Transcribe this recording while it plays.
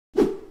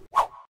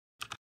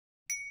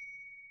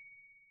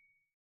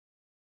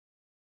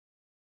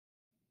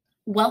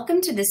Welcome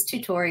to this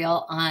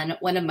tutorial on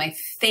one of my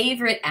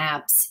favorite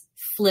apps,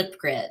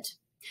 Flipgrid.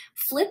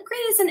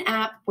 Flipgrid is an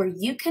app where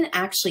you can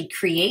actually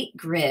create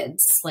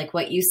grids like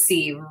what you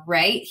see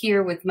right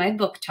here with my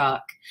book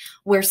talk,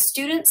 where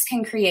students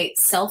can create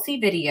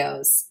selfie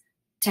videos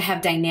to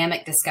have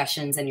dynamic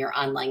discussions in your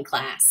online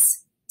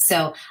class.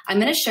 So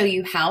I'm going to show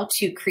you how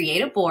to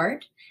create a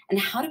board and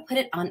how to put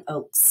it on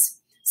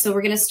Oaks. So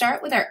we're going to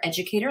start with our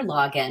educator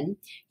login.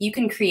 You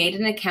can create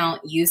an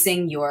account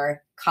using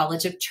your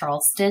College of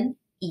Charleston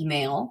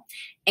email.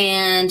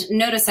 And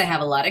notice I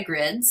have a lot of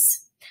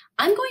grids.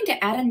 I'm going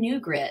to add a new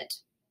grid.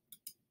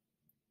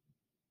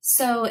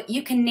 So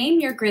you can name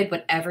your grid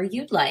whatever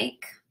you'd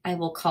like. I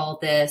will call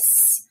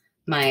this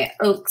my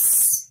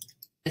Oaks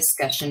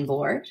discussion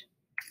board.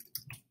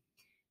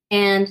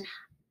 And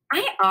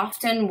I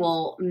often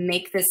will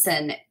make this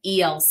an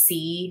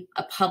ELC,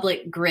 a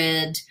public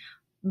grid,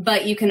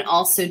 but you can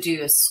also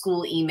do a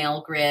school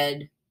email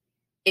grid.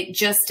 It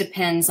just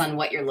depends on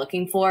what you're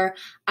looking for.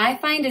 I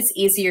find it's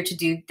easier to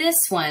do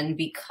this one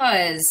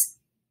because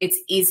it's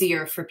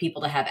easier for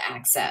people to have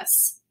access.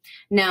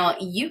 Now,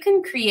 you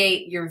can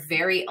create your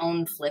very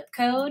own flip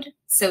code.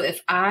 So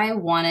if I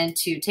wanted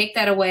to take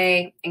that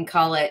away and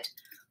call it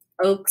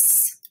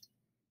Oaks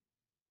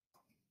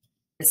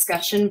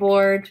discussion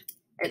board,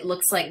 it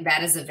looks like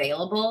that is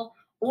available.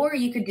 Or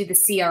you could do the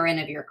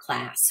CRN of your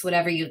class,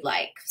 whatever you'd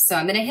like. So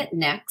I'm going to hit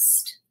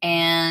next,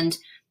 and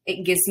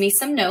it gives me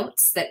some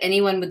notes that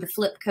anyone with the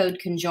flip code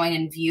can join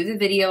and view the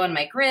video on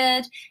my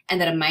grid,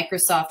 and that a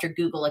Microsoft or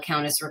Google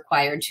account is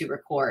required to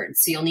record.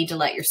 So you'll need to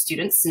let your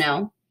students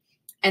know.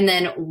 And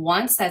then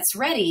once that's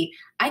ready,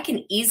 I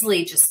can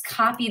easily just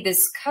copy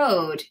this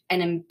code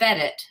and embed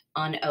it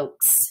on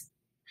Oaks.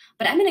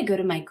 But I'm going to go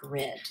to my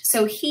grid.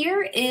 So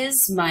here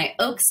is my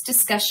Oaks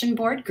discussion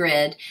board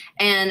grid,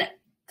 and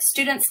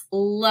students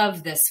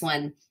love this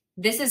one.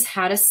 This is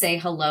how to say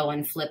hello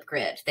on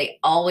Flipgrid. They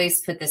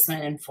always put this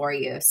one in for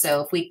you.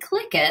 So if we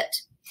click it,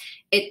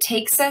 it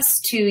takes us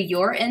to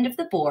your end of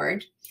the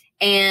board,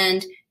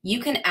 and you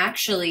can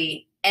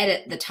actually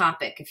edit the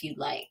topic if you'd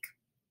like.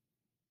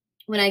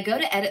 When I go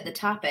to edit the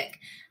topic,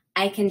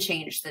 I can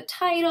change the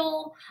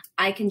title,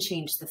 I can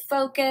change the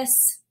focus,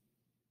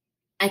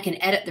 I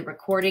can edit the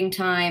recording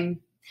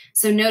time.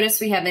 So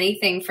notice we have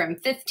anything from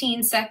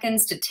 15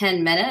 seconds to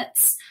 10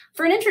 minutes.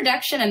 For an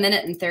introduction,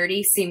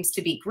 1:30 seems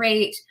to be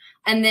great.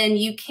 And then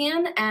you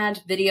can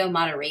add video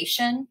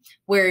moderation,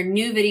 where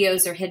new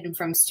videos are hidden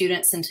from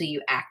students until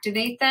you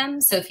activate them.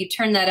 So if you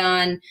turn that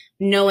on,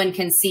 no one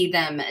can see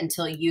them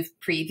until you've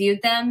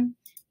previewed them.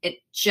 It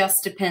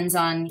just depends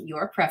on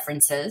your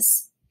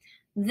preferences.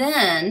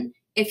 Then,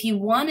 if you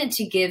wanted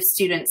to give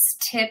students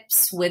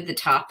tips with the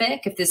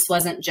topic, if this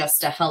wasn't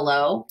just a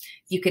hello,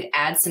 you could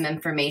add some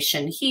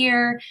information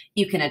here.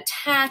 You can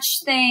attach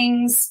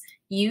things.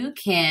 You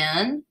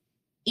can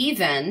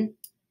even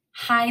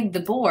hide the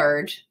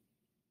board,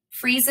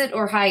 freeze it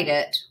or hide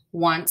it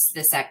once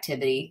this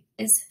activity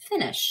is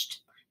finished.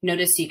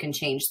 Notice you can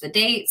change the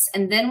dates,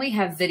 and then we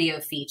have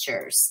video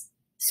features.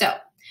 So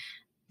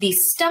the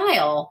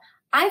style,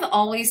 I've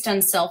always done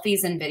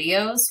selfies and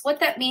videos.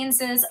 What that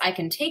means is I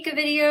can take a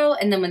video,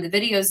 and then when the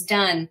video's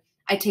done,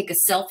 I take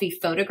a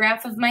selfie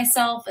photograph of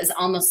myself as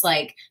almost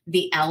like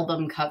the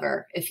album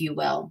cover, if you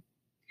will.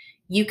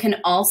 You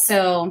can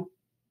also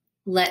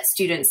let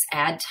students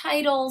add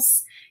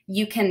titles.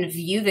 You can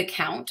view the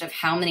count of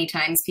how many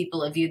times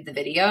people have viewed the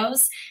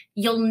videos.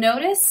 You'll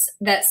notice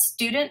that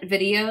student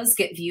videos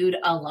get viewed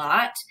a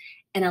lot,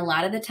 and a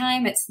lot of the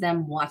time it's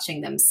them watching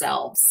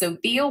themselves. So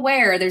be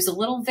aware there's a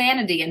little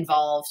vanity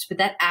involved, but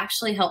that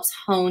actually helps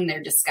hone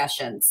their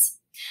discussions.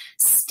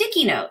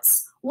 Sticky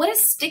notes. What a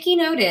sticky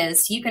note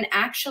is, you can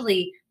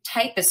actually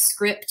type a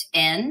script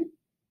in,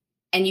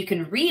 and you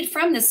can read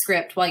from the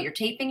script while you're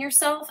taping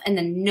yourself, and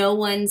then no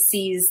one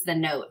sees the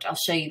note. I'll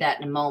show you that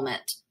in a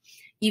moment.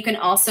 You can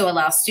also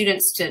allow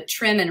students to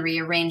trim and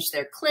rearrange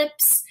their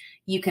clips.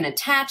 You can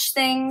attach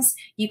things.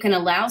 You can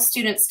allow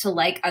students to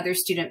like other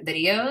student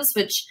videos,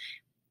 which,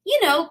 you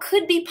know,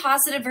 could be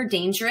positive or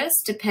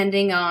dangerous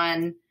depending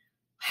on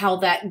how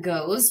that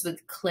goes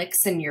with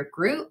clicks in your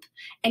group.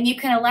 And you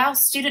can allow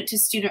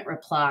student-to-student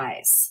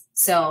replies.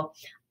 So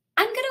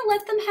I'm going to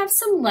let them have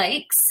some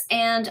likes,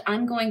 and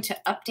I'm going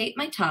to update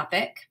my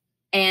topic.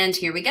 And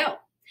here we go.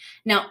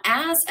 Now,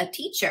 as a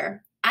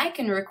teacher, I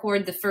can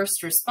record the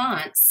first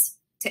response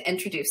to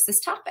introduce this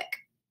topic.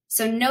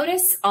 So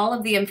notice all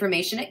of the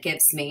information it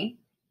gives me,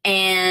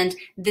 and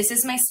this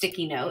is my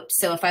sticky note.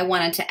 So if I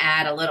wanted to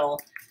add a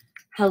little,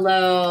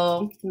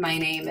 hello, my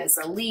name is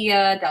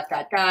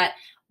Aaliyah, ...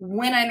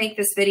 When I make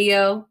this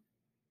video,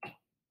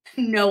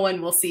 no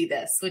one will see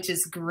this, which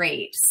is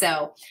great.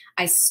 So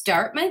I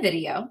start my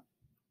video.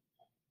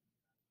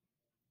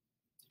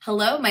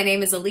 Hello, my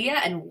name is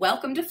Aaliyah, and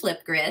welcome to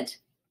Flipgrid.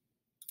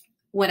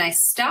 When I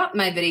stop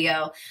my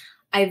video,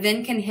 I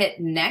then can hit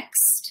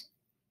next,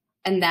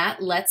 and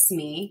that lets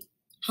me,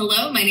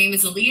 hello, my name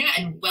is Aaliyah,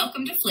 and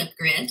welcome to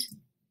Flipgrid,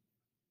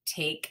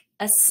 take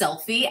a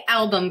selfie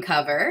album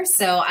cover.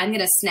 So I'm going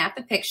to snap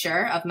a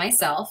picture of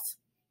myself.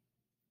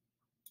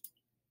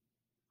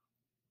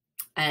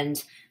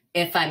 And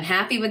if I'm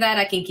happy with that,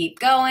 I can keep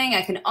going.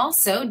 I can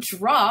also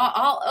draw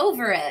all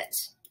over it.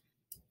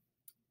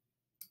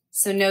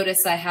 So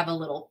notice I have a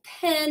little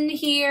pen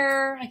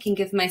here. I can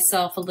give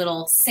myself a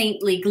little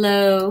saintly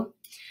glow.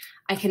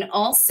 I can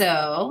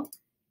also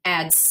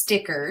add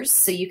stickers,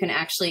 so you can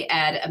actually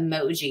add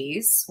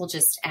emojis. We'll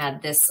just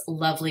add this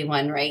lovely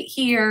one right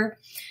here.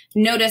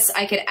 Notice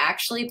I could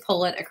actually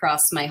pull it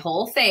across my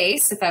whole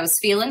face if I was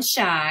feeling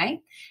shy.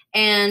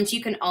 And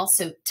you can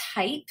also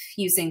type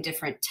using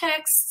different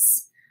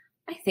texts.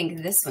 I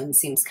think this one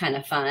seems kind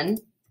of fun.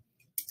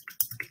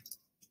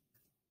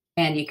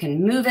 And you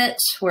can move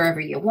it wherever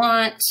you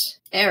want.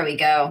 There we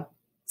go.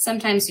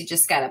 Sometimes you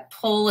just gotta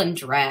pull and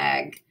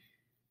drag.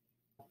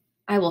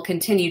 I will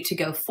continue to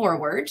go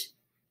forward.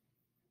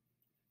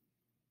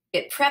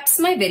 It preps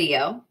my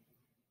video,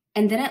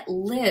 and then it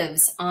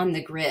lives on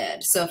the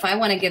grid. So if I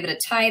want to give it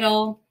a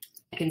title,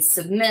 I can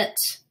submit,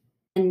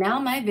 and now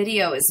my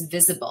video is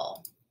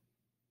visible.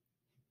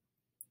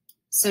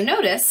 So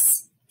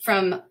notice,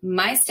 from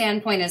my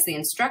standpoint as the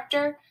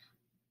instructor,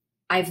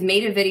 I've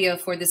made a video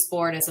for this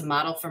board as a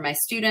model for my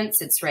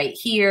students. It's right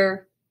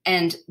here,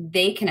 and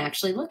they can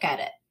actually look at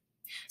it.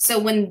 So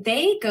when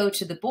they go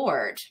to the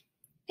board,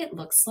 it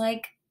looks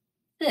like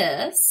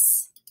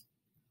this.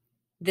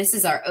 This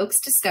is our Oaks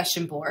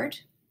discussion board.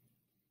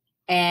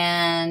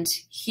 And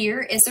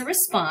here is a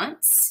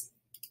response.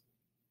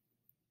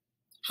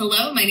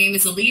 Hello, my name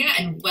is Aaliyah,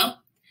 and welcome.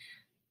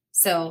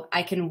 So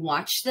I can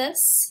watch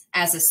this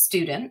as a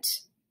student,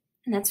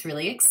 and that's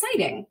really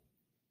exciting.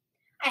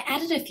 I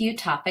added a few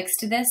topics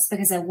to this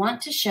because I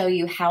want to show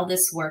you how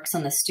this works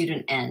on the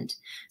student end.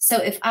 So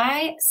if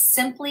I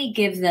simply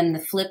give them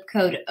the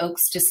Flipgrid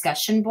Oaks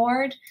discussion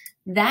board,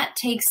 that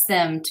takes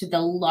them to the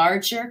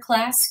larger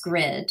class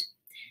grid.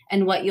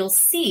 And what you'll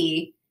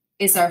see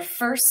is our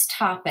first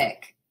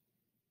topic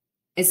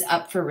is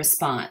up for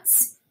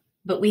response,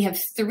 but we have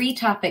 3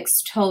 topics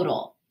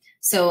total.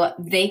 So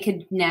they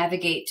could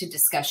navigate to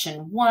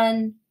discussion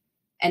 1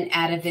 and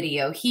add a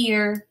video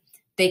here.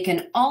 They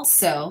can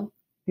also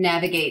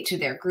navigate to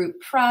their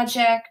group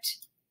project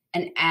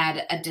and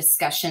add a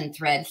discussion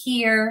thread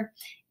here.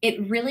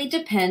 It really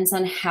depends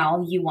on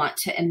how you want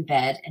to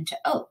embed into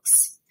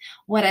Oaks.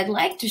 What I'd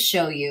like to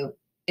show you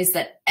is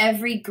that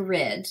every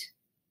grid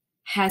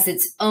has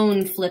its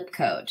own flip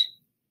code.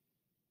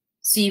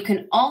 So you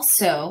can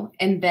also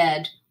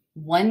embed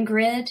one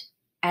grid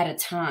at a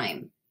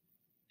time,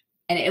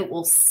 and it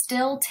will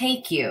still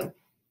take you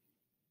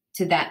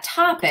to that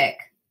topic,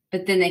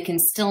 but then they can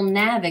still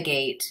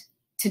navigate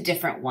to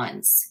different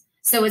ones.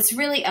 So it's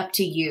really up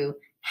to you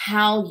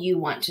how you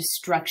want to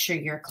structure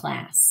your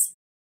class.